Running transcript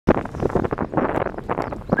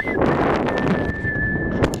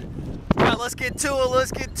let's get to it,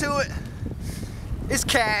 let's get to it. It's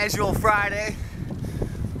Casual Friday,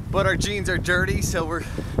 but our jeans are dirty, so we're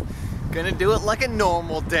gonna do it like a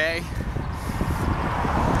normal day.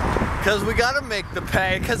 Cause we gotta make the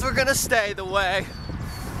pay, cause we're gonna stay the way.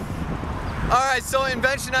 Alright, so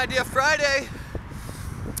Invention Idea Friday.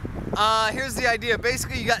 Here's the idea.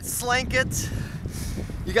 Basically, you got Slanket,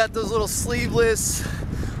 you got those little sleeveless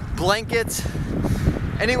blankets.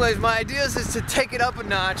 Anyways, my idea is to take it up a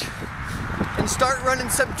notch and start running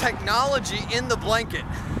some technology in the blanket.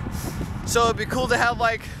 So it'd be cool to have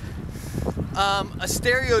like a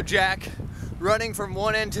stereo jack running from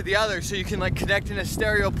one end to the other, so you can like connect in a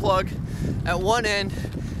stereo plug at one end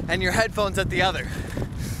and your headphones at the other.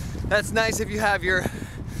 That's nice if you have your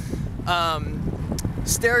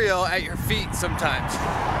stereo at your feet sometimes.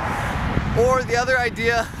 Or the other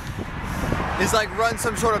idea is like run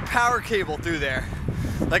some sort of power cable through there,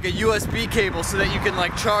 like a USB cable, so that you can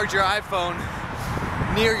like charge your iPhone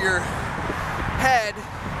near your head,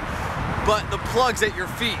 but the plug's at your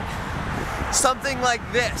feet. Something like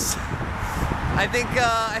this. I think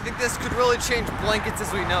this could really change blankets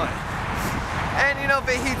as we know it. And you know, if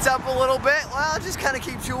it heats up a little bit, well, it just kind of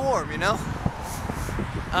keeps you warm, you know?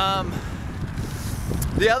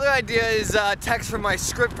 The other idea is text from my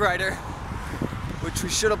scriptwriter, which we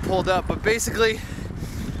should have pulled up, but basically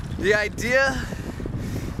the idea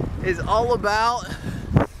is all about,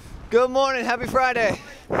 good morning, happy Friday,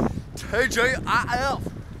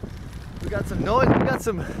 TJIF. We got some noise, we got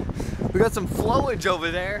some flowage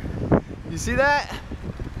over there. You see that?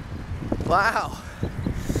 Wow.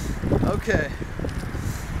 Okay.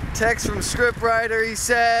 Text from scriptwriter, he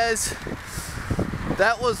says,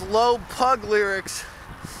 that was low pug lyrics.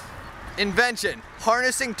 Invention,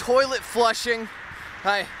 harnessing toilet flushing.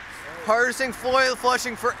 Hi. Harnessing toilet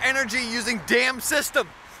flushing for energy using dam system.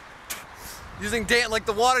 Using dam, like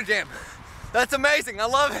the water dam. That's amazing, I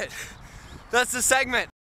love it. That's the segment.